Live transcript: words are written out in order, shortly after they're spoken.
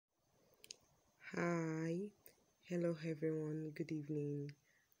Hi, hello everyone, good evening.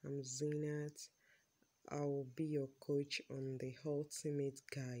 I'm Zainat. I will be your coach on the ultimate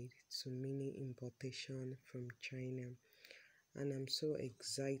guide to mini importation from China. And I'm so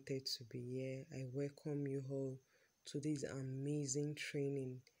excited to be here. I welcome you all to this amazing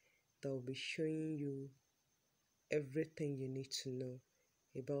training that will be showing you everything you need to know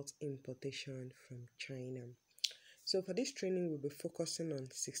about importation from China. So for this training, we'll be focusing on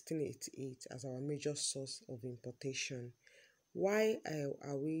 1688 as our major source of importation. Why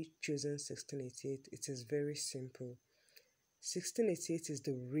are we choosing 1688? It is very simple. 1688 is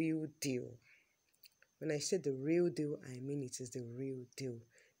the real deal. When I say the real deal, I mean it is the real deal.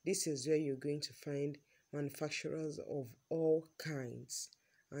 This is where you're going to find manufacturers of all kinds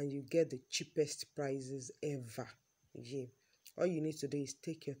and you get the cheapest prices ever. Yeah. All you need to do is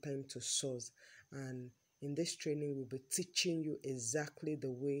take your time to source, and in this training we'll be teaching you exactly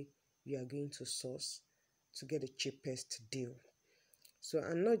the way you are going to source to get the cheapest deal. So,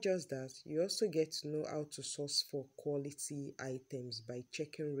 and not just that, you also get to know how to source for quality items by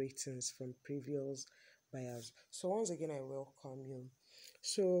checking ratings from previous buyers. So once again, I welcome you.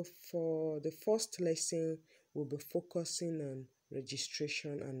 So for the first lesson, we'll be focusing on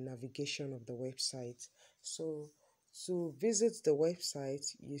registration and navigation of the website. So to visit the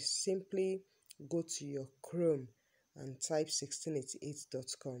website, you simply go to your Chrome and type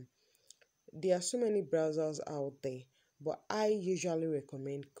 1688.com. There are so many browsers out there, but I usually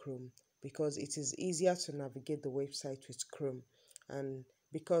recommend Chrome because it is easier to navigate the website with Chrome, and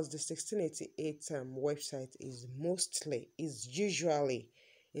because the 1688 website is usually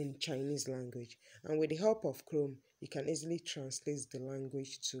in Chinese language, and with the help of Chrome you can easily translate the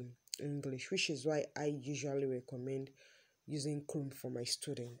language to English, which is why I usually recommend using Chrome for my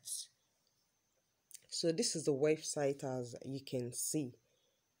students. So this is the website. As you can see,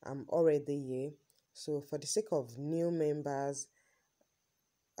 I'm already here. So for the sake of new members,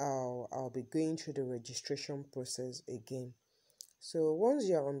 I'll be going through the registration process again. So once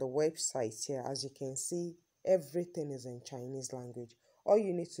you're on the website here, as you can see, everything is in Chinese language. All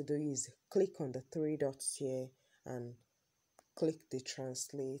you need to do is click on the three dots here and click the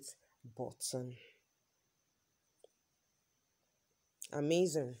translate button.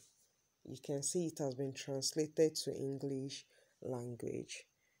 Amazing. You can see it has been translated to English language.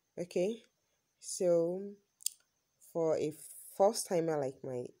 Okay, so for a first timer like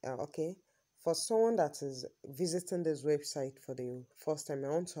for someone that is visiting this website for the first time, I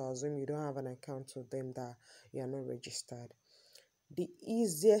want to assume you don't have an account with them, that you are not registered. The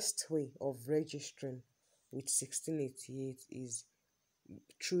easiest way of registering with 1688 is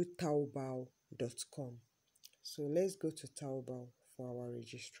through taobao.com. So let's go to Taobao for our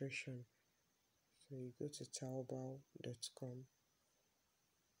registration. So you go to taobao.com.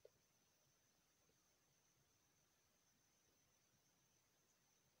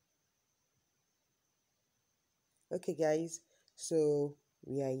 Okay guys, so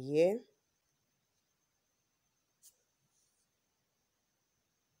we are here.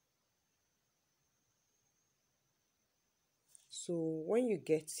 So when you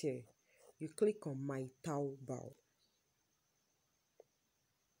get here, you click on my Taobao.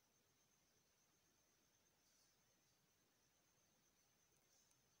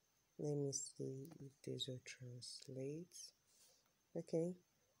 Let me see if there's a translate. Okay,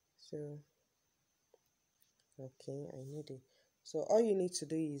 so I need it. So all you need to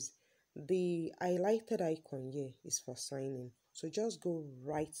do is the highlighted icon here is for signing. So just go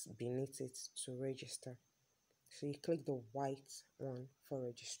right beneath it to register. So you click the white one for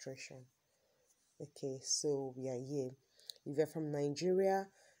registration. Okay, so we are here. If you're from Nigeria,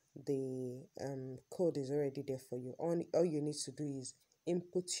 the code is already there for you. All you need to do is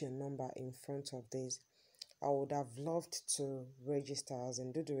input your number in front of this. I would have loved to register as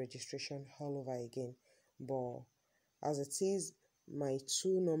and do the registration all over again, but as it is, my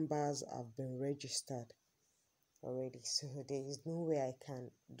two numbers have been registered already, so there is no way I can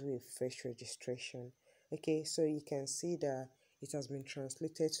do a fresh registration. Okay, so you can see that it has been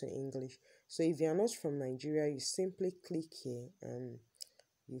translated to English. So if you are not from Nigeria, you simply click here and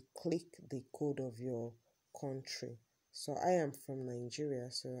you click the code of your country. So I am from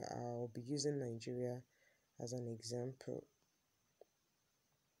Nigeria, so I'll be using Nigeria as an example.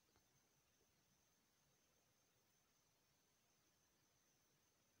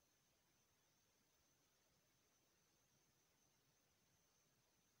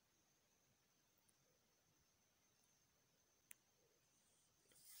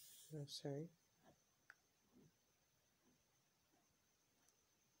 I'm sorry.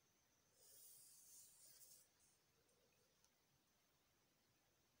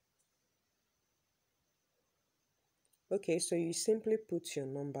 Okay, so you simply put your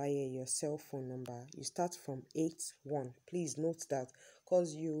number here, your cell phone number. You start from 81. Please note that,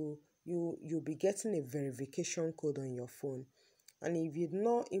 because you'll be getting a verification code on your phone. And if you do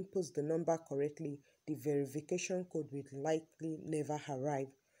not input the number correctly, the verification code will likely never arrive.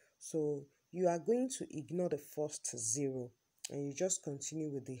 So you are going to ignore the first zero and you just continue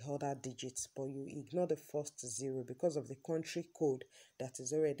with the other digits, but you ignore the first zero because of the country code that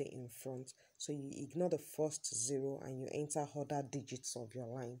is already in front. So you ignore the first zero and you enter other digits of your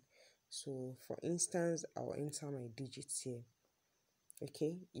line. So for instance, I'll enter my digits here.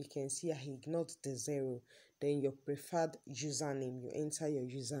 Okay, you can see I ignored the zero. Then your preferred username, you enter your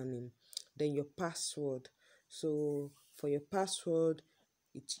username. Then your password. So for your password,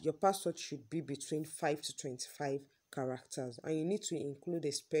 your password should be between 5 to 25 characters, and you need to include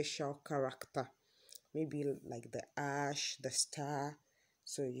a special character, maybe like the hash, the star.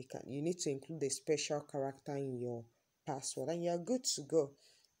 So you need to include a special character in your password and you're good to go.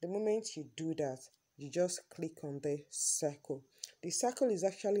 The moment you do that, you just click on the circle. The circle is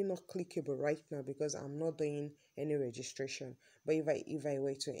actually not clickable right now because I'm not doing any registration. But if I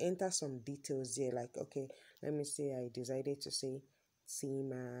were to enter some details here, like okay, let me say I decided to say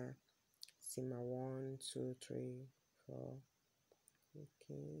Sima, Sima 1, 2, 3, 4.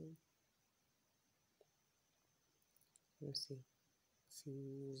 Okay, let me see.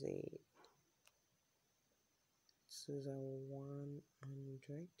 Caesar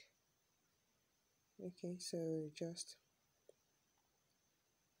 100. Okay, so just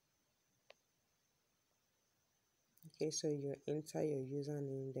okay, so you enter your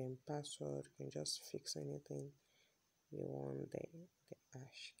username, then password. You can just fix anything you want, the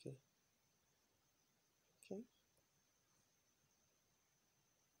hash key. Okay,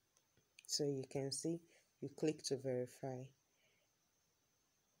 so you can see you click to verify.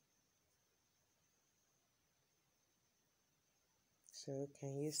 So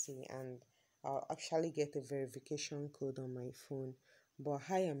can you see? And I'll actually get a verification code on my phone, but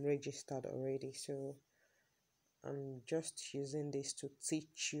I am registered already, so I'm just using this to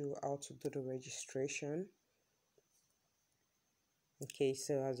teach you how to do the registration. Okay,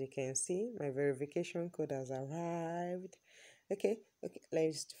 so as you can see, my verification code has arrived. Okay,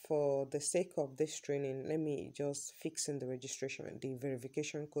 let's, for the sake of this training, let me just fix in the registration, the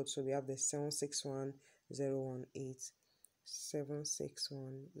verification code. So we have the 761018,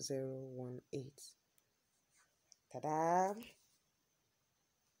 761018. Ta-da!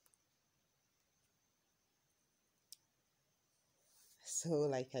 So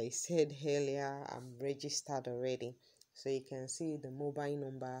like I said earlier, I'm registered already. So you can see the mobile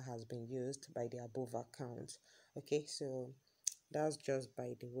number has been used by the above account. Okay, so that's just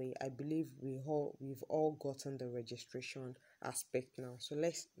by the way. I believe we've all gotten the registration aspect now. So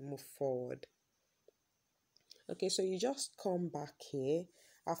let's move forward. Okay, so you just come back here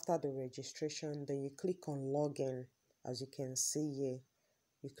after the registration, then you click on login. As you can see here,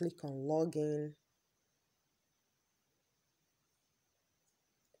 you click on login.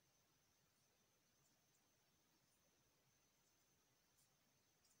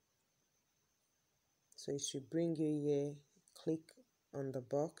 So it should bring you here. Click on the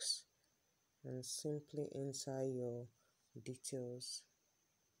box and simply enter your details.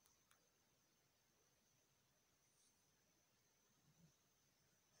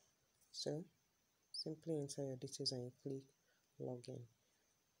 So simply enter your details and you click login.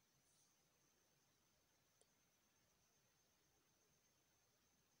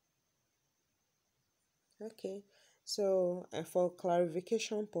 Okay, so for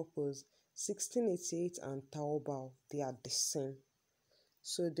clarification purpose, 1688 and Taobao, they are the same.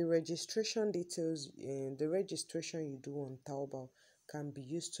 So the registration details, the registration you do on Taobao can be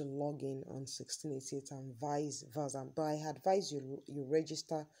used to log in on 1688 and vice versa. But I advise you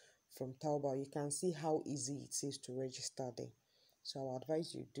register from Taobao. You can see how easy it is to register there. So I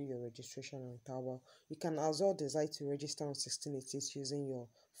advise you do your registration on Taobao. You can as well decide to register on 1688 using your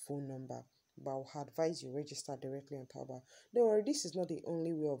phone number. But I will advise you register directly on Taobao. Don't worry, this is not the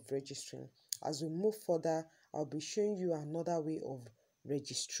only way of registering. As we move further, I'll be showing you another way of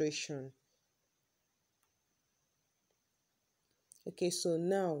registration. Okay, so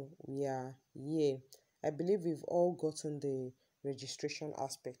now we are here. I believe we've all gotten the registration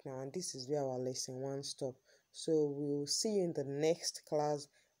aspect now, and this is where our lesson one stop. So we'll see you in the next class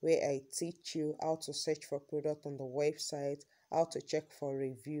where I teach you how to search for product on the website, how to check for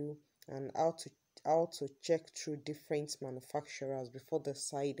review, and how to check through different manufacturers before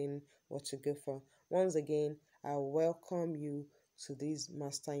deciding what to go for. Once again, I welcome you to this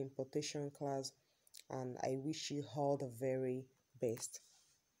master importation class, and I wish you all the very best.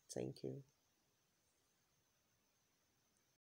 Thank you.